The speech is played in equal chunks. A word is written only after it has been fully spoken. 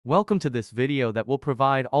Welcome to this video that will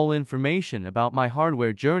provide all information about my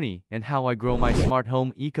hardware journey and how I grow my smart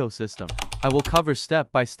home ecosystem. I will cover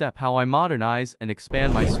step by step how I modernize and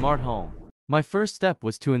expand my smart home. My first step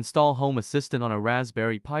was to install Home Assistant on a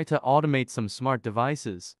Raspberry Pi to automate some smart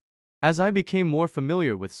devices. As I became more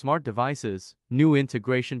familiar with smart devices, new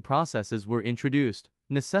integration processes were introduced,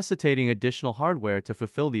 necessitating additional hardware to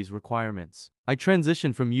fulfill these requirements. I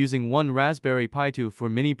transitioned from using one Raspberry Pi to 4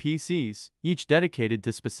 mini PCs, each dedicated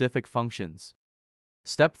to specific functions.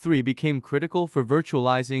 Step 3 became critical for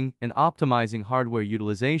virtualizing and optimizing hardware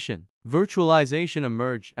utilization. Virtualization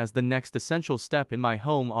emerged as the next essential step in my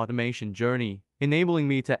home automation journey, enabling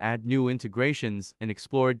me to add new integrations and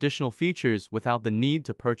explore additional features without the need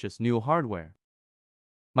to purchase new hardware.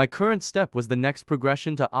 My current step was the next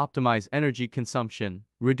progression to optimize energy consumption,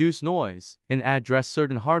 reduce noise, and address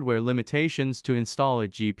certain hardware limitations to install a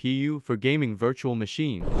GPU for gaming virtual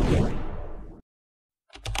machine.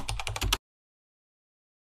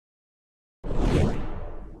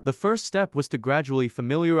 The first step was to gradually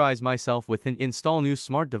familiarize myself with and install new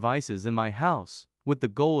smart devices in my house, with the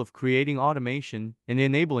goal of creating automation and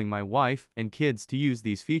enabling my wife and kids to use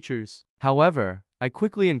these features. However, I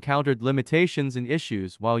quickly encountered limitations and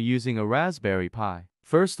issues while using a Raspberry Pi.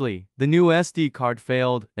 Firstly, the new SD card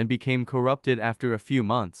failed and became corrupted after a few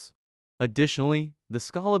months. Additionally, the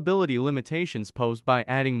scalability limitations posed by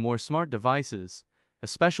adding more smart devices,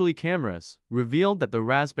 especially cameras, revealed that the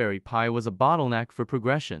Raspberry Pi was a bottleneck for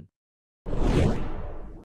progression.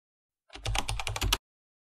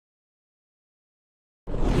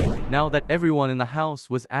 Now that everyone in the house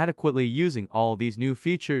was adequately using all these new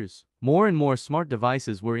features, more and more smart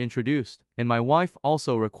devices were introduced, and my wife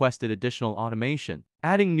also requested additional automation.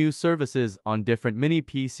 Adding new services on different mini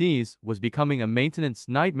PCs was becoming a maintenance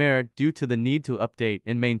nightmare due to the need to update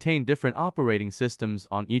and maintain different operating systems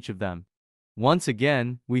on each of them. Once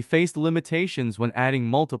again, we faced limitations when adding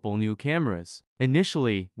multiple new cameras.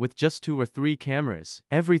 Initially, with just 2 or 3 cameras,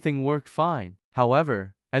 everything worked fine.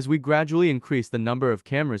 However, as we gradually increased the number of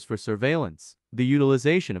cameras for surveillance, the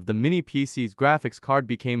utilization of the mini PC's graphics card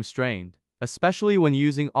became strained, especially when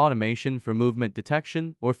using automation for movement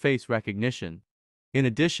detection or face recognition. In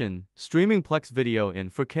addition, streaming Plex video in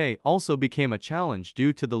 4K also became a challenge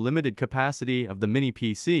due to the limited capacity of the mini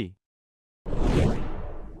PC.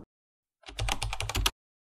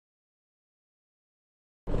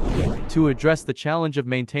 To address the challenge of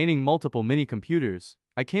maintaining multiple mini computers,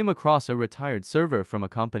 I came across a retired server from a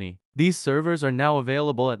company. These servers are now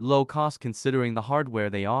available at low cost considering the hardware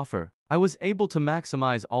they offer. I was able to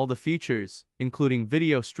maximize all the features, including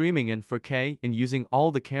video streaming in 4K and using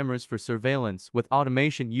all the cameras for surveillance with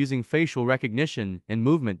automation using facial recognition and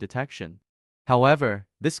movement detection. However,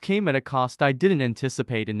 this came at a cost I didn't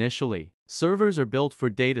anticipate initially. Servers are built for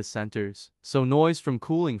data centers, so noise from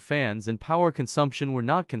cooling fans and power consumption were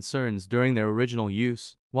not concerns during their original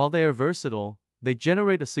use. While they are versatile, they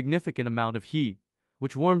generate a significant amount of heat,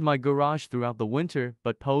 which warmed my garage throughout the winter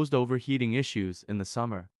but posed overheating issues in the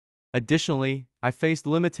summer. Additionally, I faced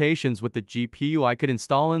limitations with the GPU I could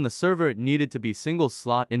install in the server. It needed to be single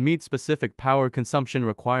slot and meet specific power consumption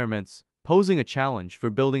requirements, posing a challenge for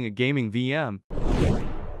building a gaming VM.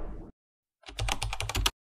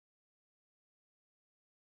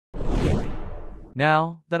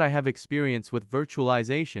 Now that I have experience with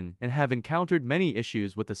virtualization and have encountered many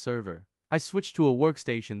issues with the server, I switched to a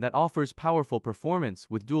workstation that offers powerful performance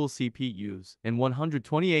with dual CPUs and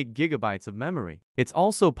 128 GB of memory. It's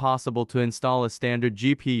also possible to install a standard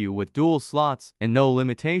GPU with dual slots and no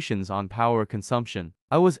limitations on power consumption.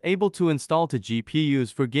 I was able to install 2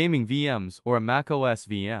 GPUs for gaming VMs or a macOS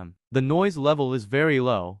VM. The noise level is very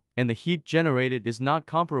low, and the heat generated is not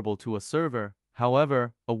comparable to a server.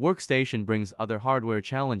 However, a workstation brings other hardware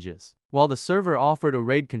challenges. While the server offered a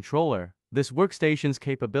RAID controller, this workstation's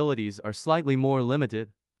capabilities are slightly more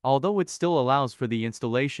limited, although it still allows for the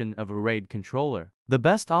installation of a RAID controller. The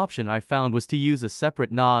best option I found was to use a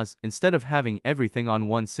separate NAS instead of having everything on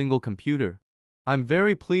one single computer. I'm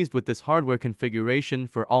very pleased with this hardware configuration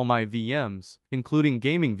for all my VMs, including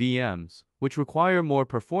gaming VMs, which require more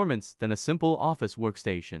performance than a simple office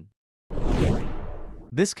workstation.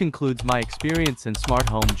 This concludes my experience and smart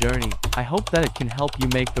home journey. I hope that it can help you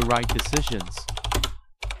make the right decisions.